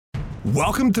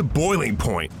Welcome to Boiling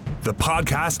Point, the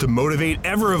podcast to motivate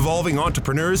ever-evolving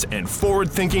entrepreneurs and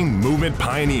forward-thinking movement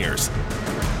pioneers.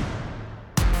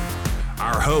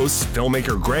 Our hosts,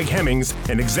 filmmaker Greg Hemmings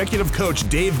and executive coach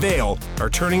Dave Vale, are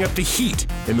turning up the heat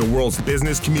in the world's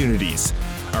business communities.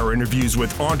 Our interviews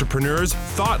with entrepreneurs,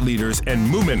 thought leaders, and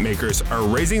movement makers are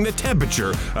raising the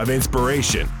temperature of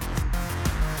inspiration.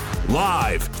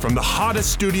 Live from the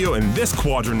hottest studio in this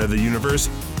quadrant of the universe,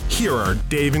 here are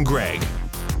Dave and Greg.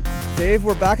 Dave,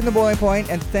 we're back in the boiling point,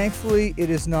 and thankfully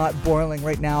it is not boiling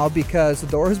right now because the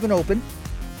door has been open,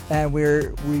 and we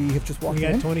have just walked in.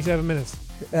 We got 27 minutes.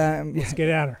 Let's get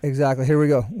at her. Exactly. Here we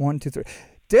go. 1, 2, 3.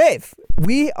 Dave,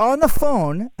 we on the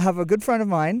phone have a good friend of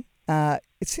mine.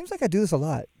 It seems like I do this a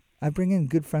lot. I bring in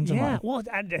good friends of mine. Yeah, well,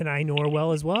 and I know her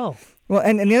well as well. Well,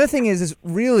 and the other thing is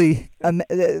really,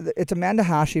 it's Amanda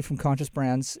Hachey from Conscious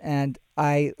Brands, and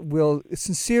I will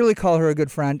sincerely call her a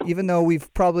good friend, even though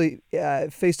we've probably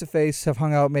face-to-face have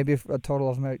hung out maybe a total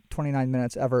of maybe 29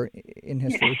 minutes ever in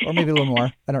history, or maybe a little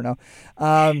more. I don't know.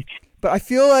 But I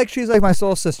feel like she's like my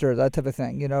soul sister, that type of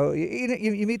thing. You know,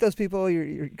 you meet those people,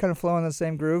 you're kind of flowing in the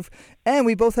same groove, and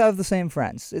we both have the same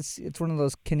friends. It's one of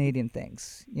those Canadian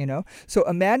things, you know. So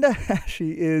Amanda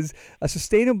Hachey is a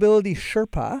sustainability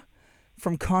Sherpa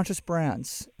from Conscious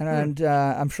Brands, and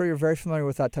I'm sure you're very familiar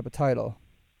with that type of title.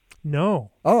 No.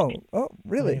 Oh,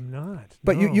 really? I am not.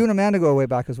 But no. you and Amanda go way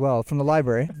back as well, from the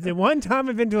library. The one time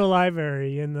I've been to a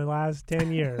library in the last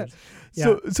 10 years.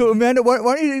 Yeah. So Amanda, why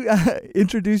don't you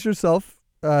introduce yourself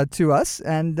to us,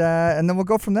 and then we'll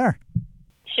go from there.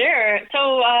 Sure.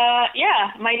 So,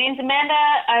 my name's Amanda.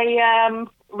 I am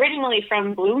originally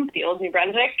from Bloomfield, New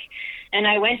Brunswick, and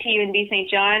I went to UNB St.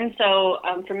 John, so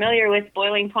I'm familiar with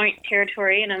Boiling Point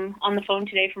territory, and I'm on the phone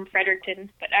today from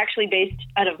Fredericton, but actually based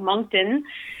out of Moncton.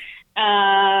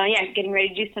 Getting ready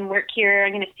to do some work here.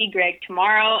 I'm going to see Greg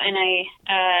tomorrow, and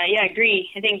I agree.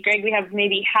 I think, Greg, we have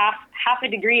maybe half a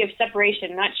degree of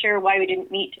separation. Not sure why we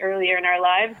didn't meet earlier in our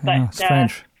lives, but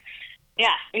strange.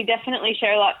 We definitely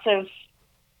share lots of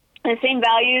the same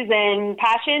values and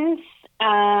passions.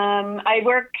 I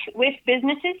work with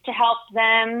businesses to help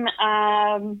them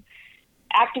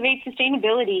activate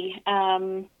sustainability,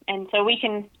 and so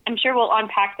I'm sure we'll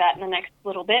unpack that in the next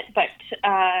little bit, but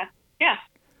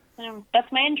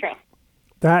that's my intro.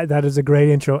 That is a great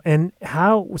intro. And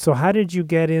how did you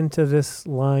get into this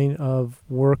line of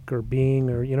work or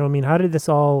being, or, how did this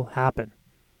all happen?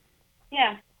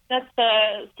 Yeah, let's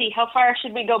see, how far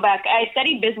should we go back? I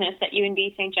studied business at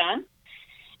UNB St. John,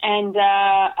 and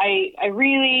I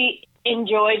really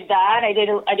enjoyed that. I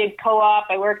did co-op.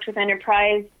 I worked with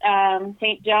Enterprise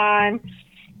St. John,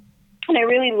 and I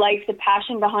really liked the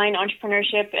passion behind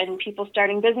entrepreneurship and people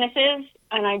starting businesses.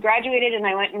 And I graduated, and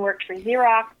I went and worked for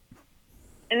Xerox.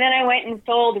 And then I went and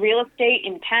sold real estate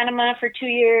in Panama for 2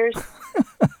 years.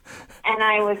 And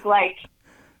I was like,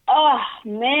 oh,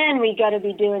 man, we got to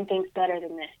be doing things better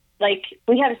than this. Like,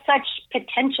 we have such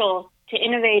potential to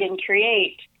innovate and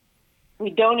create. We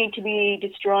don't need to be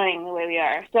destroying the way we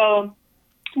are. So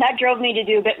that drove me to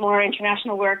do a bit more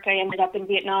international work. I ended up in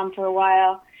Vietnam for a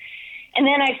while. And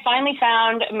then I finally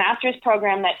found a master's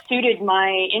program that suited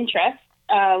my interests.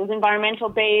 It was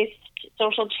environmental-based,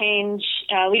 social change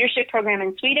leadership program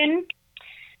in Sweden.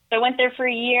 So I went there for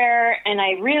a year, and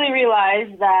I really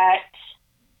realized that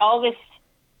all this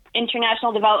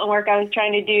international development work I was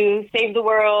trying to do, save the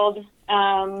world,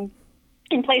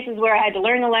 in places where I had to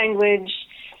learn the language,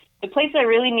 the place that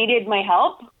really needed my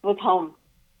help was home.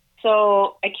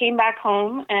 So I came back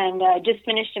home and just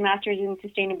finished a master's in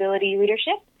sustainability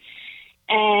leadership.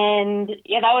 And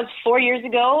that was 4 years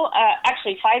ago,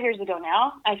 actually 5 years ago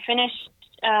now. I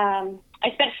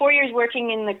spent 4 years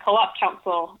working in the co-op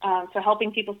council, so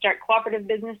helping people start cooperative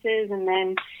businesses, and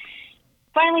then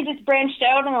finally just branched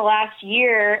out in the last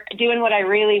year doing what I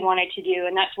really wanted to do,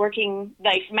 and that's working,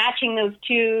 like matching those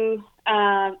two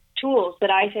tools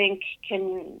that I think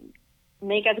can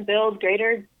make us build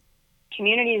greater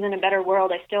communities in a better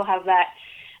world. I still have that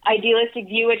idealistic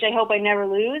view, which I hope I never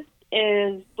lose,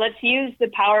 is let's use the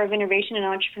power of innovation and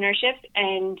entrepreneurship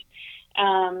and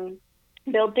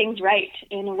build things right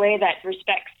in a way that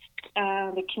respects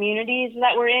the communities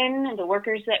that we're in, the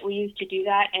workers that we use to do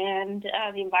that, and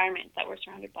the environment that we're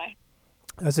surrounded by.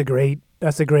 That's a great,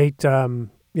 just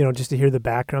to hear the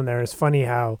background there. It's funny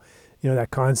how, that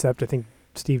concept, I think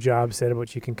Steve Jobs said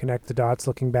about you can connect the dots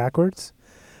looking backwards.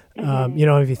 You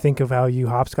know, if you think of how you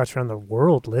hopscotch around the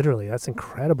world, literally, that's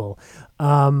incredible.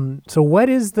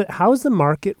 So how's the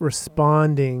market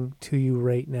responding to you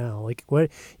right now? Like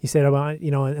what you said about,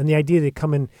 you know, and the idea that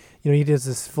come in, you know, you did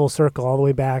this full circle all the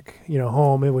way back, you know,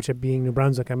 home, which being New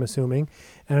Brunswick, I'm assuming.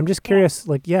 And I'm just curious,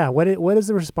 like, what has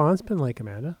the response been like,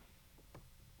 Amanda?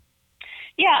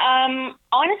 Yeah,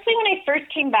 honestly, when I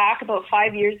first came back about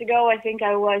 5 years ago, I think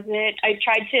I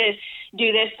tried to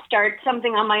do this, start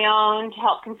something on my own to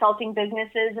help consulting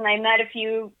businesses, and I met a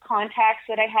few contacts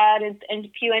that I had and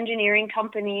a few engineering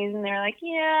companies, and they're like,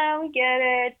 yeah, we get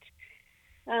it.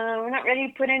 We're not ready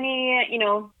to put any, you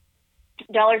know,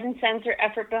 dollars and cents or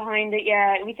effort behind it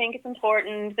yet. We think it's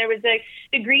important. There was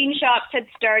the green shops had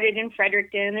started in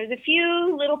Fredericton. There's a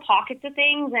few little pockets of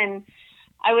things, and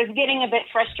I was getting a bit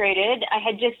frustrated. I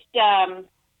had just,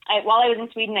 while I was in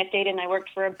Sweden, I stayed and I worked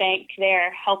for a bank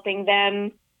there, helping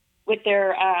them with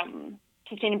their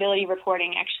sustainability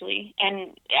reporting, actually.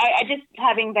 And I just,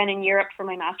 having been in Europe for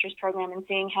my master's program and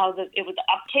seeing how the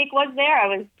uptake was there, I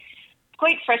was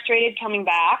quite frustrated coming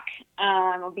back.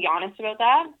 I'll be honest about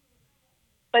that.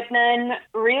 But then,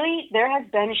 really, there has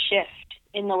been a shift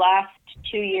in the last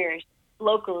 2 years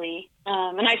locally.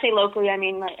 And I say locally, I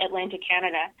mean like Atlantic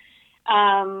Canada.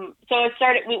 So it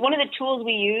started, one of the tools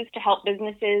we use to help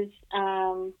businesses,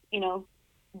 you know,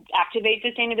 activate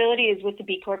sustainability is with the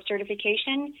B Corp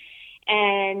certification.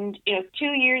 And, you know, 2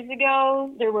 years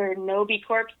ago, there were no B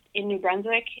Corps in New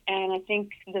Brunswick. And I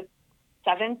think the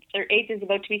 7th or 8th is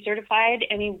about to be certified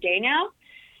any day now.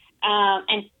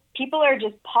 And people are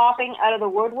just popping out of the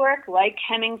woodwork, like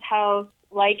Hemmings House,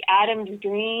 like Adams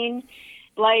Green,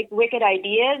 like Wicked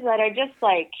Ideas, that are just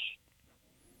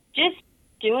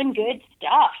doing good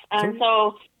stuff. And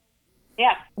so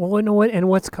yeah. Well,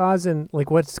 what's causing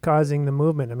the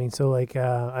movement? I mean, so like,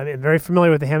 I'm very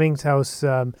familiar with the Hemmings House, you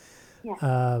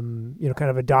know, kind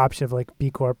of adoption of like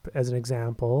B Corp as an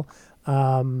example,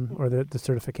 or the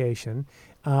certification.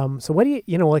 So what do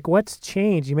you know, like what's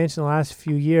changed? You mentioned the last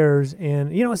few years,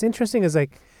 and you know, what's interesting is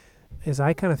like, as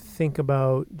I kind of think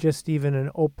about just even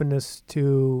an openness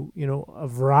to, you know, a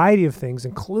variety of things,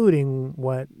 including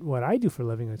what I do for a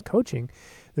living with coaching,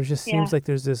 there just seems like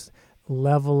there's this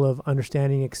level of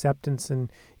understanding, acceptance,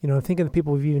 and, you know, think of the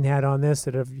people we've even had on this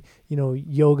that have, you know,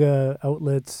 yoga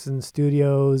outlets and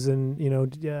studios and, you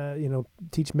know,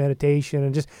 teach meditation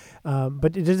and just,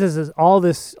 but it just is all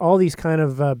these kind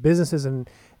of businesses and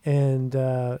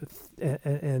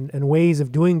ways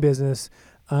of doing business.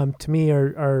 To me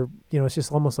are, you know, it's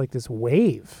just almost like this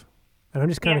wave. And I'm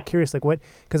just kind of curious, like what,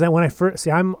 because when I first,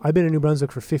 I've been in New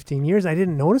Brunswick for 15 years. I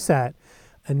didn't notice that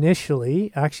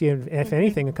initially. Actually, if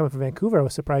anything, coming from Vancouver, I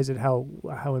was surprised at how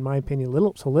in my opinion,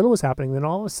 little was happening. Then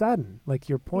all of a sudden, like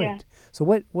your point. Yeah. So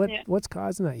what's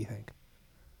causing that, you think?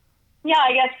 Yeah,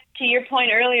 I guess to your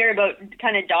point earlier about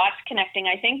kind of dots connecting,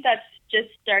 I think that's just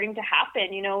starting to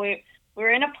happen. You know,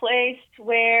 we're in a place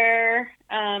where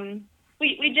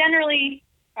we generally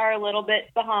are a little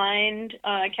bit behind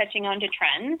catching on to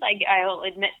trends. I'll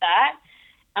admit that.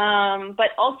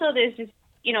 But also there's this,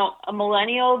 you know, a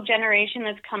millennial generation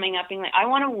that's coming up being like, I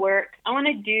want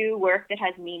to do work that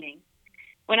has meaning.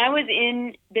 When I was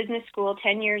in business school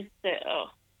 10 years ago,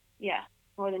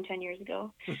 more than 10 years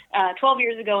ago, 12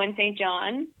 years ago in St.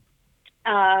 John,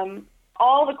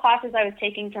 all the classes I was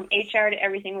taking from HR to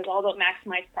everything was all about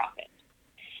maximize profit.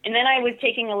 And then I was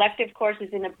taking elective courses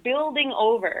in a building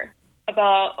over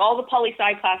about all the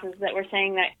poli-sci classes that were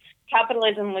saying that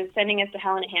capitalism was sending us to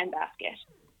hell in a handbasket.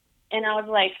 And I was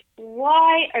like,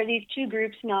 why are these two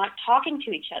groups not talking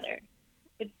to each other?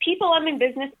 The people I'm in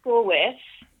business school with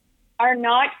are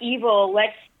not evil,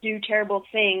 let's do terrible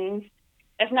things.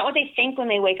 That's not what they think when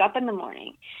they wake up in the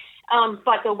morning.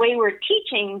 But the way we're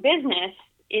teaching business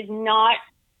is not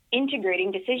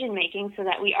integrating decision-making so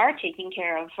that we are taking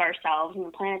care of ourselves and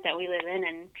the planet that we live in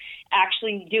and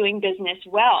actually doing business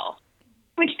well,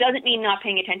 which doesn't mean not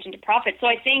paying attention to profit. So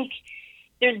I think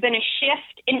there's been a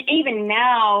shift, and even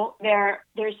now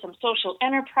there's some social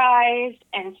enterprise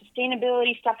and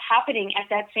sustainability stuff happening at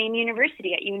that same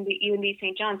university at UNB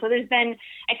St. John. So there's been,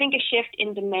 I think, a shift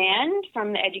in demand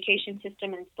from the education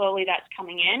system, and slowly that's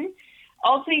coming in.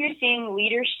 Also, you're seeing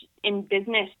leaders in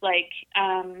business like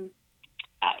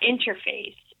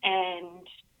Interface and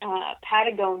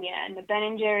Patagonia and the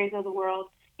Ben & Jerry's of the world.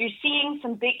 You're seeing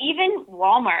some big, even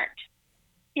Walmart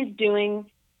is doing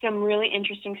some really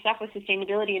interesting stuff with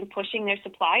sustainability and pushing their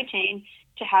supply chain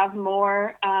to have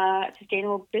more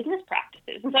sustainable business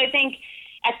practices. And so I think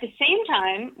at the same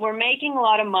time, we're making a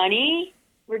lot of money,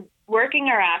 we're working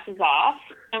our asses off,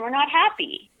 and we're not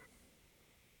happy.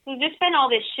 So there's just been all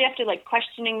this shift of like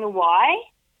questioning the why.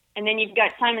 And then you've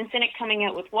got Simon Sinek coming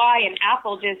out with why, and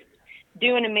Apple just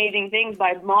doing amazing things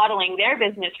by modeling their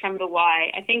business from the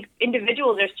why. I think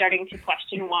individuals are starting to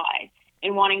question why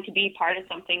and wanting to be part of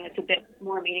something that's a bit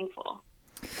more meaningful.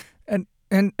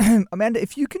 And Amanda,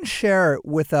 if you can share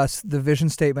with us the vision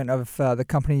statement of the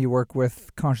company you work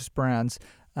with, Conscious Brands,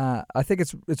 I think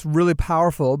it's really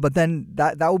powerful. But then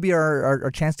that will be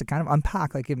our chance to kind of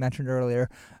unpack, like you mentioned earlier,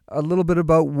 a little bit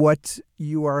about what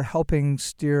you are helping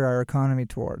steer our economy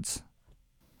towards.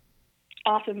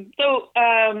 Awesome. So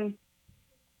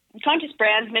Conscious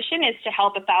Brands' mission is to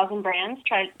help 1,000 brands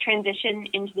transition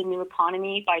into the new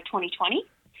economy by 2020.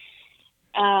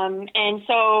 And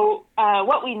so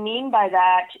what we mean by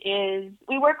that is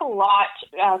we work a lot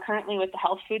currently with the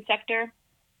health food sector,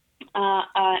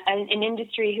 an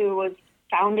industry who was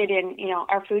founded in,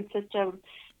 our food system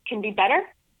can be better.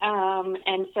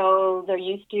 And so they're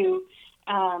used to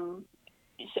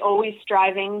always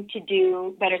striving to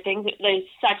do better things. There's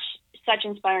such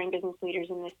inspiring business leaders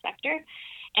in this sector.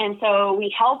 And so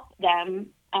we help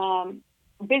them.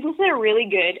 Businesses are really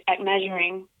good at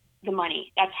measuring the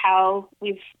money. That's how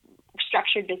we've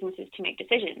structured businesses to make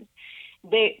decisions.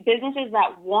 The businesses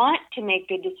that want to make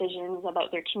good decisions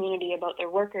about their community, about their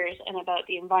workers, and about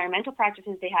the environmental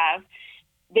practices they have,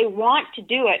 they want to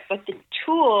do it, but the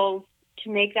tools to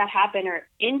make that happen or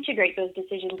integrate those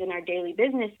decisions in our daily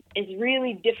business is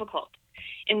really difficult.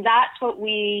 And that's what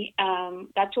we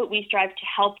strive to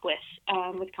help with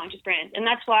Conscious Brands. And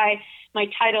that's why my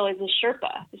title is a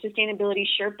Sherpa, the Sustainability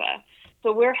Sherpa.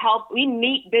 So we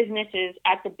meet businesses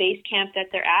at the base camp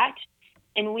that they're at,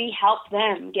 and we help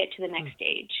them get to the next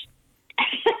stage.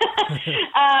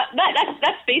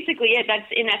 That's basically it.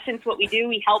 That's in essence what we do.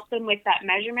 We help them with that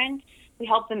measurement. We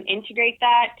help them integrate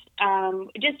that.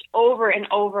 Just over and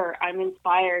over, I'm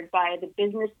inspired by the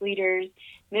business leaders,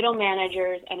 middle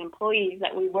managers, and employees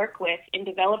that we work with in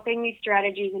developing these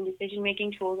strategies and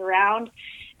decision-making tools around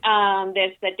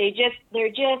this. That they're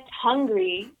just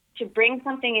hungry to bring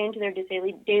something into their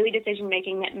daily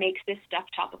decision-making that makes this stuff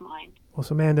top of mind. Well,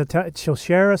 so Amanda, she'll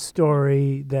share a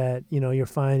story that, you're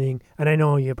finding, and I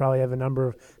know you probably have a number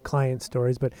of client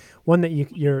stories, but one that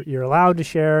you're allowed to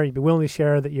share, you'd be willing to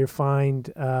share that you find,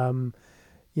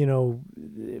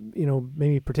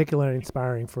 maybe particularly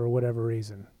inspiring for whatever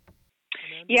reason.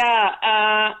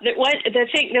 Yeah, the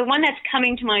one that's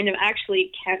coming to mind, I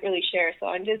actually can't really share, so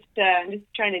I'm just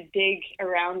trying to dig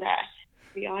around that,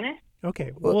 to be honest.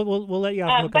 Okay, we'll let you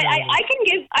off. But I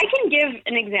can give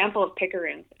an example of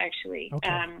Picaroons, actually.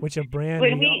 Okay. Which a brand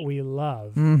we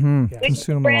love. Mm-hmm. Yeah. Which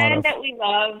a brand that we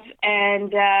love,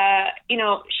 and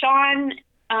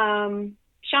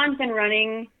Sean's been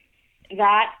running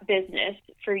that business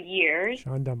for years.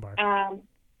 Sean Dunbar,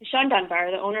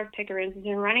 the owner of Picaroons, has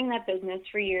been running that business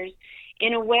for years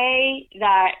in a way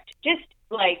that just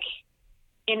like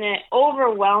in an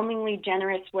overwhelmingly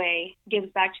generous way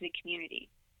gives back to the community.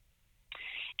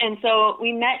 And so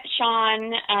we met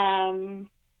Sean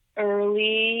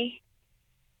early,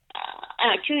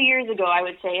 2 years ago, I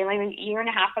would say, like a year and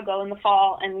a half ago in the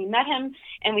fall. And we met him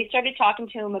and we started talking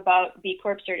to him about B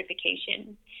Corp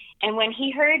certification. And when he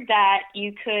heard that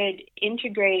you could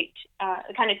integrate,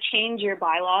 kind of change your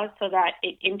bylaws so that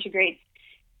it integrates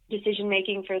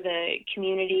decision-making for the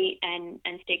community and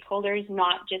stakeholders,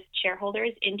 not just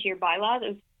shareholders, into your bylaws, it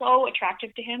was so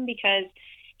attractive to him because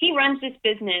he runs this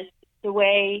business the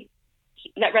way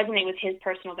that resonate with his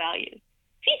personal values.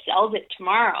 If he sells it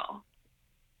tomorrow,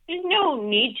 there's no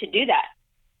need to do that.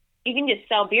 You can just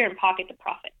sell beer and pocket the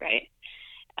profit, right?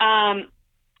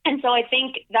 And so I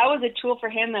think that was a tool for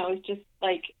him that was just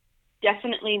like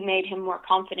definitely made him more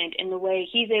confident in the way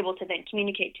he's able to then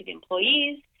communicate to the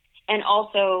employees and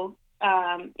also,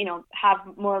 have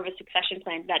more of a succession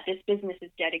plan that this business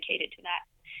is dedicated to that.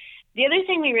 The other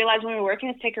thing we realized when we were working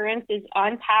with Picaroons is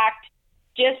unpacked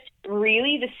just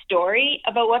really the story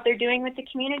about what they're doing with the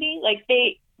community. Like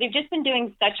they've just been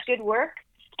doing such good work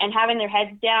and having their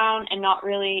heads down and not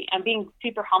really being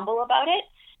super humble about it.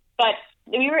 But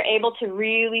we were able to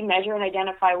really measure and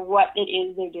identify what it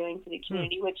is they're doing for the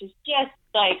community, which is just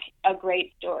like a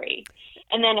great story.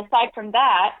 And then aside from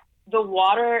that, the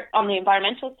water on the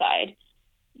environmental side,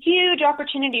 huge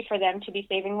opportunity for them to be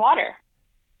saving water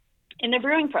in the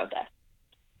brewing process.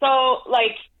 So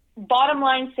like bottom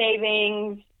line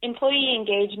savings, employee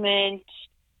engagement,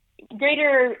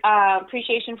 greater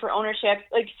appreciation for ownership,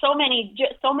 like so many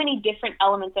different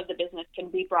elements of the business can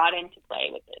be brought into play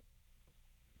with this.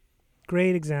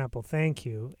 Great example, thank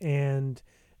you, and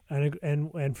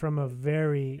from a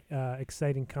very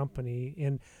exciting company.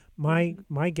 And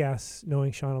my guess,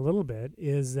 knowing Sean a little bit,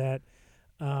 is that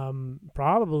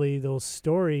probably those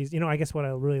stories, I guess what I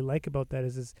really like about that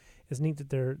is neat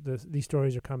that these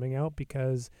stories are coming out,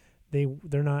 because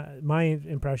they're not, my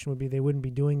impression would be they wouldn't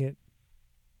be doing it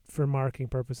for marketing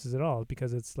purposes at all,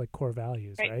 because it's like core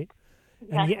values, right?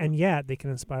 Exactly. And yet they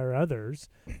can inspire others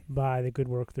by the good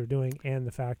work they're doing, and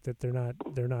the fact that they're not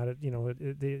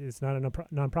it's not a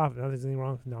nonprofit. Not there's anything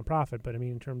wrong with nonprofit, but I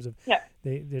mean in terms of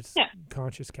it's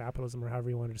conscious capitalism, or however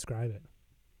you want to describe it.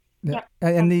 Yeah.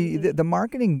 And the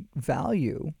marketing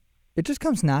value, it just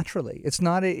comes naturally. It's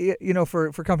not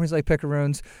for companies like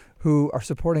Picaroons, who are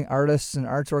supporting artists and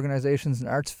arts organizations and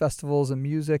arts festivals and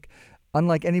music,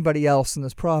 unlike anybody else in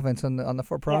this province on the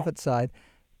for-profit side.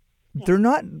 They're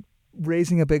not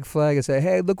raising a big flag and say,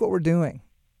 "Hey, look what we're doing,"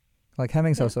 like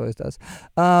Hemmings House always does.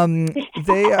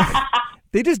 They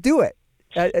just do it,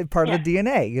 part of the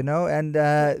DNA, and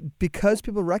because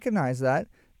people recognize that,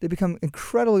 they become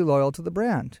incredibly loyal to the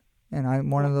brand. And I'm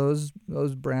one of those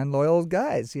brand loyal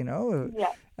guys, And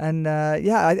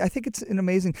I think it's an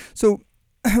amazing. So,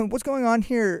 what's going on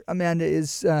here, Amanda,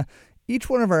 is each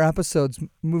one of our episodes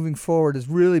moving forward is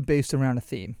really based around a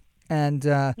theme, and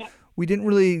we didn't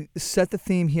really set the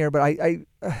theme here, but I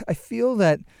feel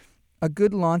that a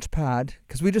good launch pad,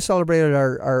 because we just celebrated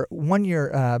our 1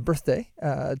 year birthday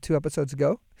 2 episodes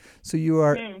ago. So you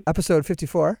are episode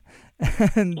 54.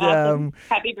 And awesome.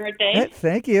 Happy birthday.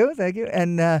 Thank you.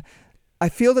 And I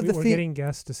feel that we're getting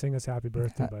guests to sing us happy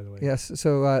birthday, by the way. Yes.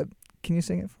 So can you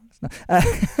sing it for us?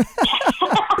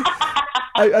 No.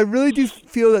 I really do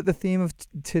feel that the theme of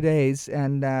today's,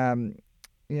 and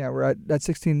we're at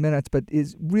 16 minutes, but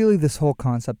is really this whole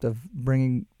concept of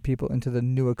bringing people into the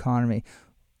new economy.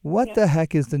 What the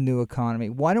heck is the new economy?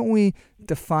 Why don't we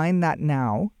define that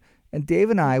now? And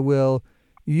Dave and I will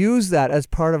use that as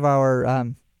part of our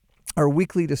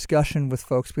weekly discussion with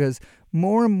folks, because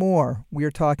more and more we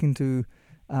are talking to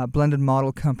blended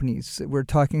model companies. We're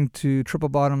talking to triple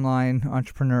bottom line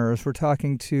entrepreneurs. We're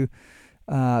talking to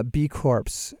B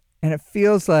Corps. And it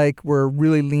feels like we're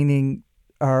really leaning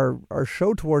our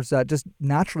show towards that just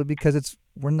naturally, because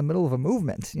we're in the middle of a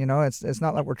movement. It's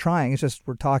not like we're trying. It's just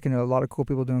we're talking to a lot of cool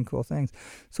people doing cool things.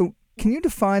 So can you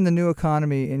define the new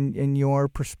economy in your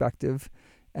perspective?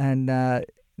 And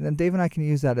then Dave and I can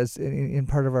use that as in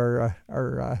part of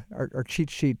our cheat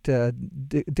sheet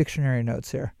dictionary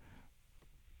notes here.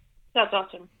 That's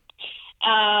awesome.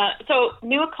 So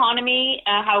new economy,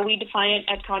 how we define it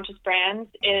at Conscious Brands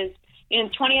is, in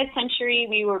the 20th century,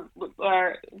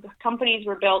 our companies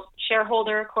were built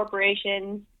shareholder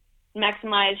corporations,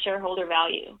 maximize shareholder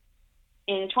value.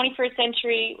 In the 21st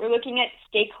century, we're looking at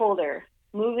stakeholder,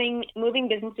 moving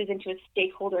businesses into a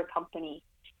stakeholder company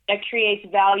that creates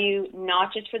value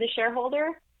not just for the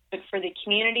shareholder, but for the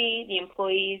community, the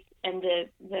employees, and the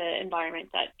environment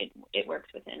that it works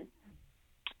within.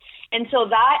 And so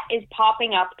that is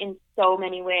popping up in so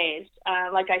many ways.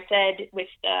 Like I said, with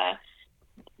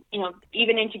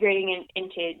even integrating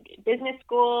into business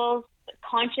schools,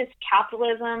 conscious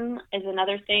capitalism is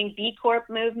another thing. B Corp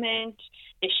movement,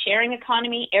 the sharing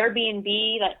economy,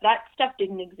 Airbnb, that stuff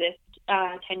didn't exist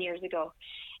 10 years ago.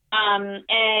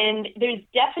 And there's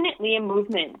definitely a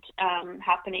movement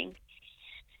happening.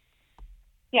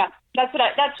 Yeah, that's what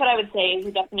I would say is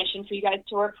the definition for you guys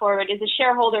to work forward, is a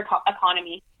shareholder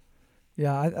economy.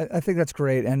 Yeah, I think that's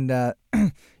great. And,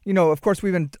 of course,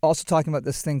 we've been also talking about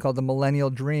this thing called the millennial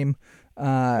dream,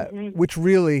 which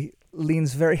really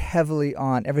leans very heavily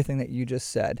on everything that you just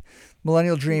said.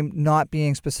 Millennial dream not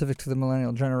being specific to the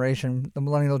millennial generation, the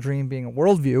millennial dream being a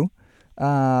worldview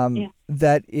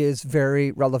that is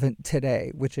very relevant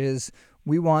today, which is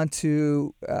we want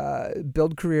to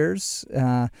build careers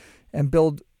and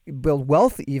build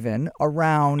wealth even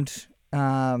around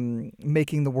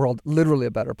making the world literally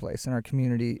a better place and our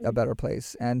community a better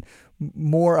place, and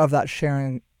more of that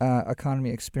sharing economy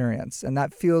experience. And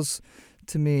that feels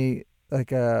to me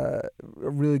like a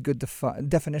really good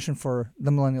definition for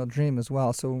the millennial dream as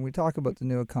well. So when we talk about the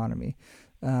new economy,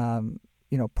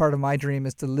 part of my dream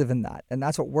is to live in that, and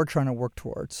that's what we're trying to work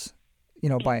towards.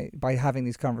 By having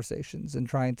these conversations and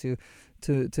trying to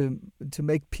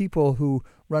make people who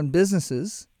run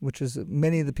businesses, which is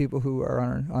many of the people who are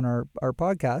on our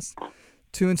podcast,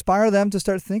 to inspire them to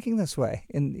start thinking this way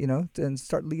and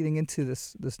start leading into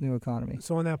this new economy.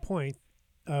 So on that point,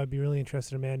 I would be really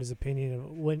interested in Amanda's opinion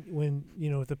of when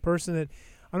the person that,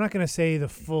 I'm not going to say the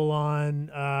full-on,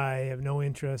 I have no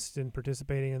interest in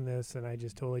participating in this and I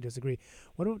just totally disagree.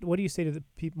 What do you say to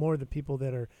more of the people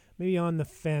that are maybe on the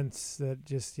fence, that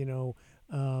just,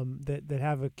 that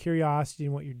have a curiosity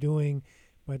in what you're doing,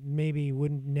 but maybe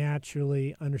wouldn't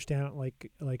naturally understand it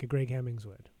like a Greg Hemmings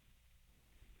would?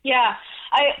 Yeah,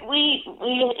 we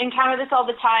encounter this all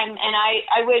the time, and I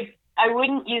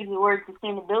wouldn't use the word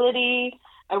sustainability.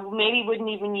 I maybe wouldn't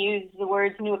even use the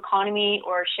words new economy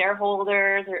or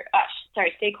shareholders or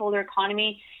stakeholder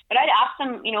economy. But I'd ask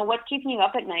them, what's keeping you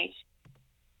up at night?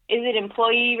 Is it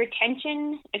employee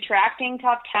retention, attracting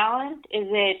top talent? Is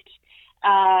it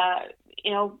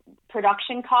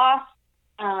production costs,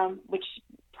 which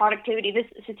productivity? This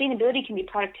sustainability can be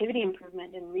productivity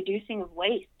improvement and reducing of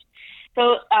waste.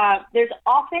 So there's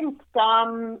often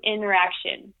some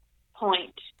interaction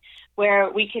point where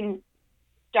we can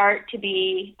start to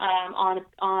be on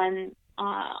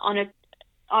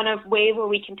a wave where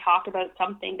we can talk about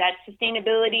something that's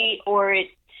sustainability, or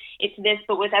it's this,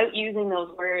 but without using those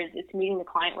words. It's meeting the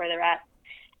client where they're at.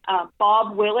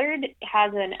 Bob Willard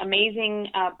has an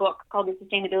amazing book called The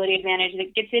Sustainability Advantage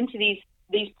that gets into these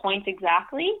points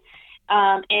exactly,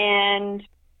 and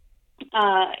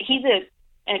he's a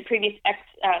previous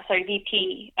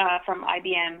VP from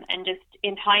IBM, and just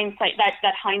in hindsight,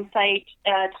 that hindsight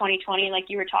 2020, like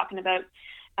you were talking about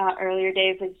earlier,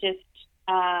 Dave, is just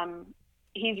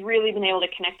he's really been able to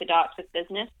connect the dots with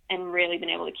business and really been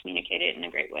able to communicate it in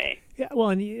a great way. Yeah, well,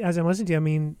 and as I'm listening to you, I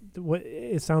mean, what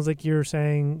it sounds like you're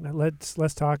saying,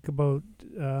 let's talk about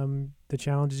the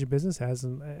challenges your business has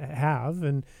and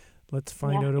let's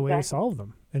find out a way to solve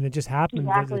them. And it just happened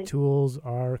that the tools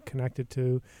are connected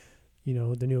to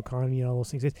the new economy and all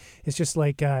those things. It's just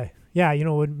like, it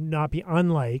would not be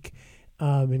unlike,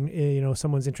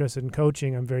 someone's interested in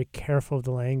coaching. I'm very careful of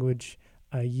the language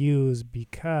I use,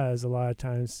 because a lot of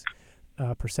times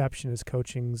perception is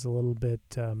coaching's a little bit,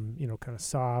 kind of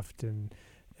soft and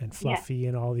fluffy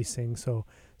and all these things. So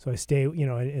I stay,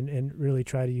 and really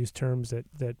try to use terms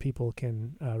that people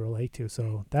can relate to.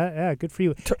 So good for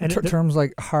you. Terms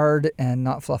like hard and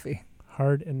not fluffy.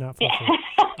 Hard and not fluffy.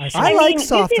 I like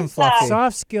soft and fluffy.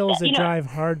 Soft skills that drive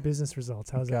hard business results.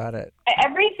 How's that? Got it.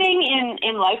 Everything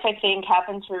in life, I think,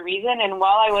 happens for a reason. And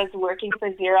while I was working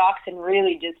for Xerox and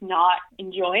really just not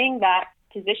enjoying that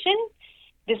position,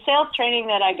 the sales training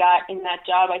that I got in that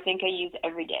job, I think I use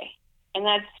every day. And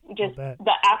that's just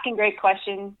the asking great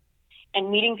questions and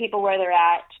meeting people where they're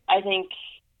at. I think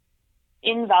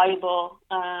invaluable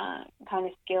kind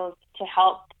of skills to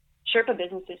help Sherpa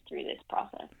businesses through this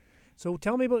process. So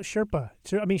tell me about Sherpa.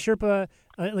 Sherpa,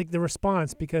 like the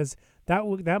response, because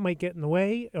that might get in the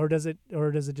way, or does it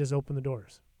just open the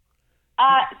doors?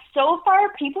 So far,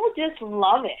 people just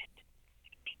love it.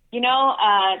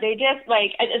 They just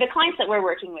like the clients that we're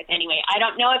working with. Anyway, I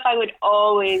don't know if I would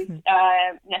always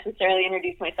necessarily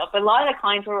introduce myself, but a lot of the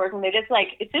clients we're working with, they're just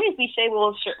like, as soon as we say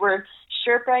we're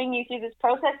Sherpaing you through this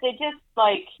process, they just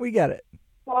like we get it.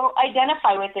 So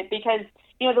identify with it, because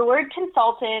the word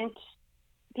consultant.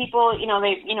 People,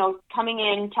 coming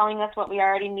in, telling us what we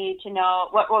already need to know,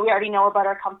 what we already know about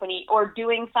our company, or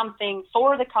doing something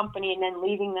for the company and then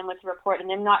leaving them with a report and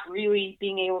them not really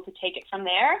being able to take it from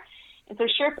there. And so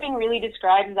Sherping really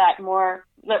describes that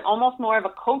almost more of a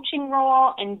coaching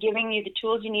role and giving you the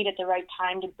tools you need at the right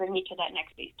time to bring you to that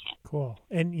next base camp. Cool.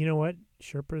 And you know what?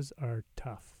 Sherpas are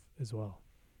tough as well.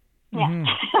 Yeah,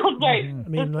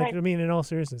 Mm-hmm. right. I mean, in all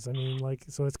seriousness,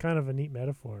 so it's kind of a neat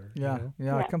metaphor. Yeah,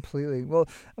 completely. Well,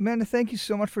 Amanda, thank you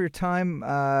so much for your time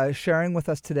sharing with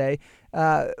us today.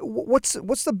 What's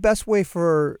the best way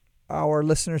for our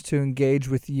listeners to engage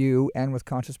with you and with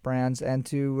Conscious Brands, and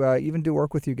to even do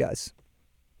work with you guys?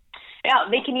 Yeah,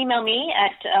 they can email me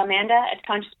at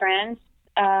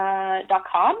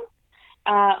amanda@consciousbrands.com.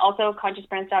 Also,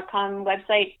 consciousbrands.com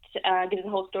website gives the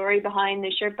whole story behind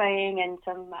the Sherpaing and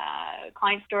some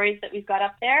client stories that we've got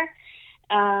up there.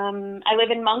 I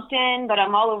live in Moncton, but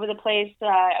I'm all over the place.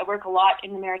 I work a lot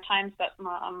in the Maritimes, but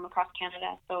I'm across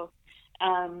Canada. So,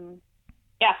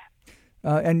 yeah.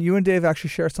 And you and Dave actually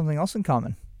share something else in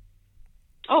common.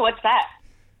 Oh, what's that?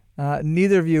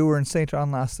 Neither of you were in St.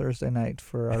 John last Thursday night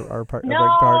for our party. No,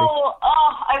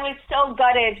 I was so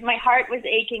gutted. My heart was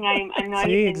aching. I'm not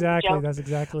See, even exactly. joking. That's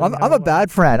exactly. I'm a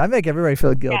bad friend. I make everybody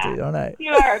feel guilty, don't I?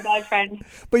 You are a bad friend.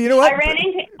 But you know what?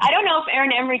 I don't know if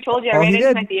Aaron Emery told you. I ran into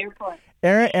him at the airport.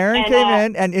 Aaron came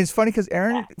in, and it's funny because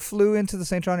Aaron flew into the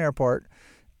St. John airport,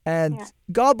 and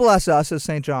God bless us as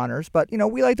St. Johners, but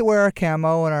we like to wear our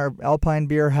camo and our Alpine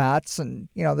beer hats and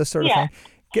this sort of thing.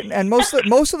 And most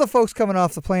of the folks coming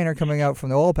off the plane are coming out from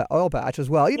the oil patch as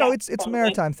well. It's a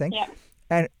maritime thing. Yeah.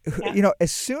 And, you know, as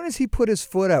soon as he put his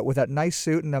foot out with that nice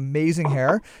suit and amazing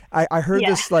hair, I heard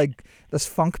this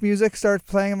funk music start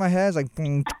playing in my head. It's like,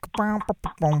 boom, boom,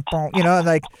 boom, boom, you know,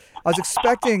 like I was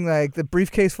expecting like the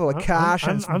briefcase full of cash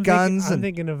and some guns. I'm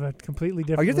thinking of a completely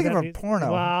different. Oh, you're thinking of a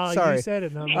porno. Wow, sorry. You said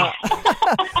it. No,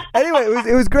 anyway,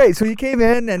 it was great. So he came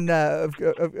in, and of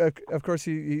course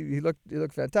he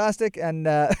looked fantastic, and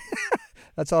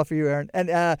that's all for you, Aaron. And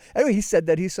anyway, he said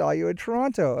that he saw you in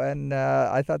Toronto, and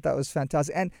I thought that was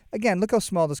fantastic. And again, look how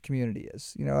small this community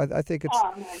is. You know, I think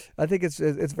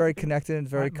it's very connected and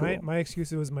very cool. My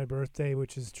excuse was my birthday,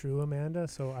 which is true, Amanda.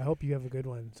 So I hope you have a good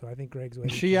one. So I think Greg's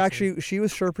waiting. She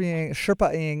was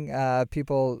Sherpaing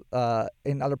people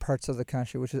in other parts of the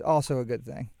country, which is also a good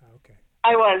thing. Okay.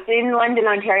 I was in London,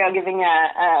 Ontario, giving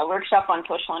a workshop on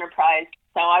social enterprise.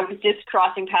 So I was just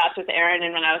crossing paths with Aaron,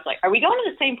 and when I was like, are we going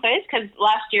to the same place? Because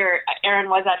last year, Aaron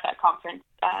was at that conference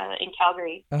in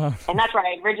Calgary, and that's where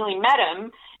I originally met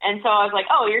him. And so I was like,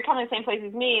 oh, you're coming to the same place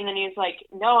as me? And then he was like,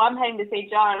 no, I'm heading to St.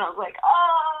 John. And I was like,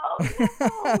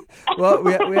 oh. Well,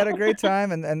 we had a great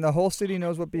time, and the whole city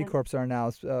knows what B Corps are now.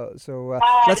 So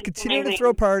let's continue to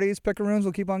throw parties. Pickaroons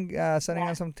will keep on sending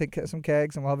us some kegs, and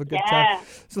we'll have a good time.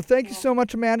 So thank you so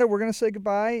much, Amanda. We're going to say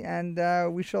goodbye,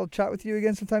 and we shall chat with you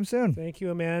again sometime soon. Thank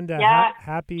you, Amanda. Yeah.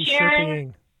 Happy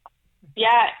shipping.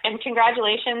 Yeah, and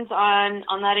congratulations on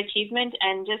that achievement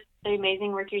and just the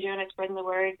amazing work you're doing at spreading the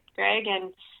word, Greg.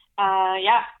 And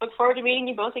look forward to meeting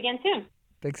you both again soon.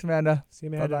 Thanks, Amanda. See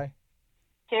you, Amanda. Bye-bye.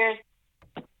 Cheers.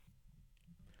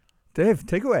 Dave,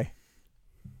 take away.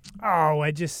 Oh,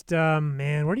 I just,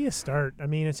 man, where do you start? I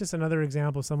mean, it's just another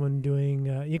example of someone doing,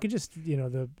 you could just,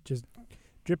 just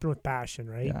dripping with passion,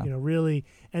 right? Yeah. Really,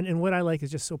 and what I like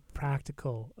is just so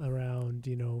practical around,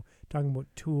 talking about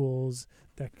tools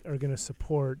that are going to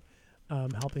support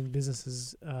helping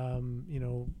businesses,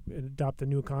 adopt the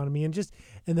new economy, and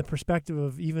the perspective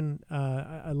of even,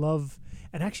 I love,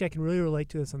 and actually I can really relate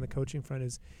to this on the coaching front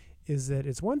is that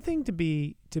it's one thing to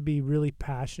be really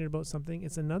passionate about something.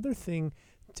 It's another thing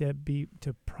to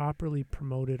properly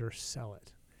promote it or sell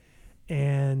it.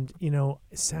 And,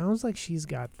 it sounds like she's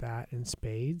got that in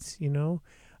spades,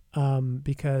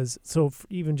 because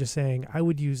even just saying I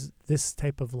would use this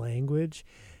type of language,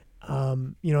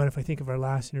 and if I think of our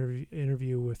last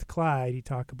interview with Clyde, he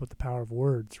talked about the power of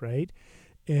words, right?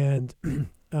 And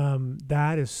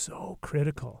that is so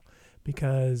critical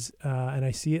because, and I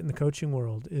see it in the coaching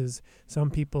world, is some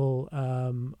people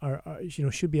are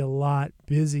should be a lot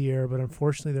busier, but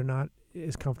unfortunately they're not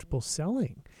as comfortable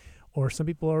selling. Or some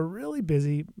people are really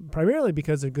busy primarily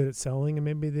because they're good at selling and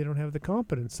maybe they don't have the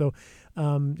competence. So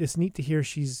it's neat to hear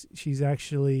she's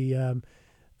actually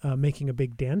making a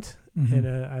big dent. Mm-hmm.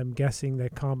 And I'm guessing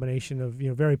that combination of,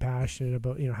 very passionate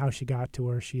about, how she got to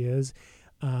where she is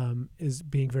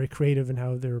being very creative in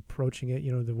how they're approaching it,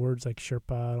 the words like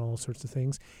Sherpa and all sorts of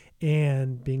things,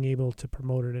 and being able to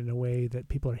promote it in a way that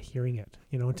people are hearing it.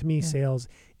 And to me, sales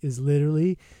is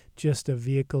literally just a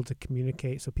vehicle to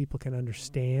communicate so people can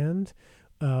understand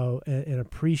and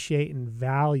appreciate and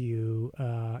value,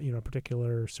 a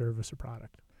particular service or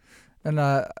product. And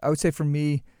I would say for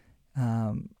me,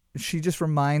 she just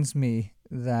reminds me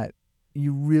that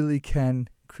you really can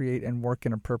create and work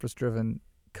in a purpose-driven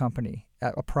company,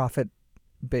 a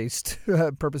profit-based,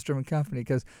 purpose-driven company.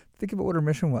 Because think about what her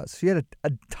mission was. She had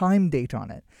a time date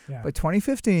on it. Yeah. By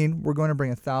 2015, we're going to bring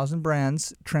 1,000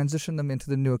 brands, transition them into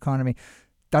the new economy.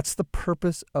 That's the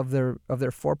purpose of their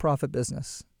for-profit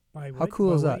business. How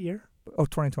cool is that? What year? Oh,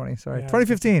 2020. Sorry,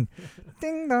 2015.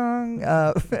 Ding dong.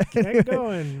 Get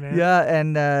going, man. Yeah,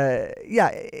 and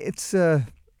it's. I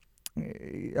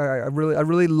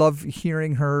really love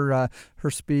hearing her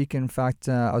speak. In fact,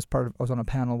 I was on a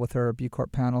panel with her, a B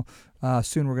Corp panel.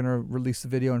 Soon we're going to release the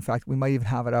video. In fact, we might even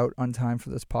have it out on time for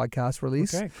this podcast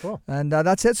release. Okay, cool. And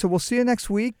that's it. So we'll see you next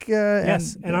week.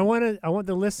 Yes, and I want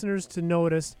the listeners to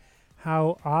notice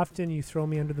how often you throw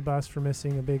me under the bus for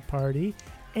missing a big party,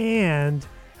 and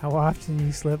how often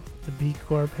you slip the B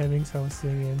Corp Hemmings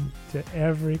hosting into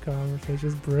every conversation.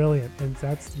 Is brilliant, and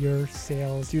that's your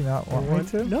sales. Do you not want me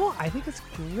to? No, I think it's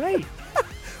great.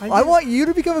 I want you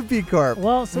to become a B Corp.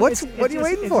 Well, so what are you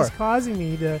waiting for? It's causing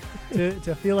me to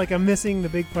feel like I'm missing the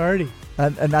big party.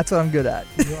 And that's what I'm good at.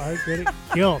 You are good at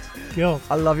guilt.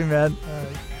 I love you, man.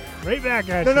 Right back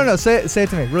at you. No. Say it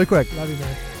to me really quick. Love you,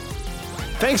 man.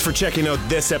 Thanks for checking out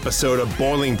this episode of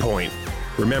Boiling Point.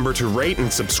 Remember to rate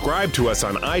and subscribe to us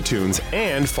on iTunes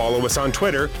and follow us on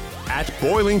Twitter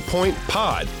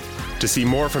 @BoilingPointPod. To see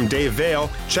more from Dave Vale,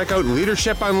 check out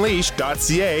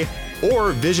leadershipunleashed.ca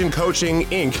or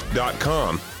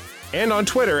visioncoachinginc.com, and on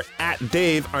Twitter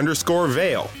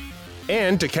 @Dave_Vale.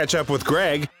 And to catch up with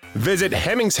Greg, Visit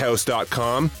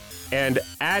hemmingshouse.com and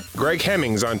at Greg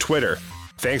Hemmings on Twitter.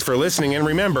 Thanks for listening, and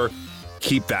remember,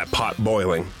 keep that pot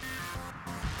boiling.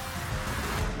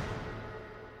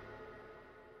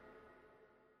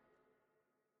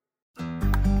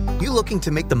 You looking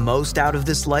to make the most out of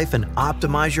this life and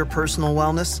optimize your personal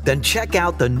wellness? Then check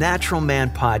out the Natural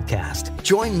Man Podcast.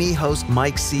 Join me, host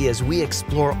Mike C., as we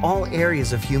explore all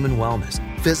areas of human wellness,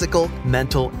 physical,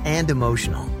 mental, and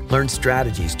emotional. Learn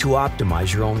strategies to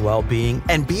optimize your own well-being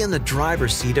and be in the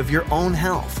driver's seat of your own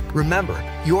health. Remember,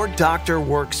 your doctor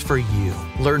works for you.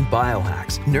 Learn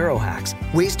biohacks, neurohacks,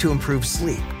 ways to improve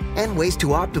sleep, and ways to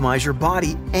optimize your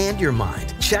body and your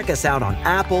mind. Check us out on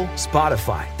Apple,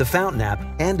 Spotify, the Fountain app,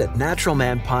 and at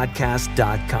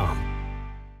naturalmanpodcast.com.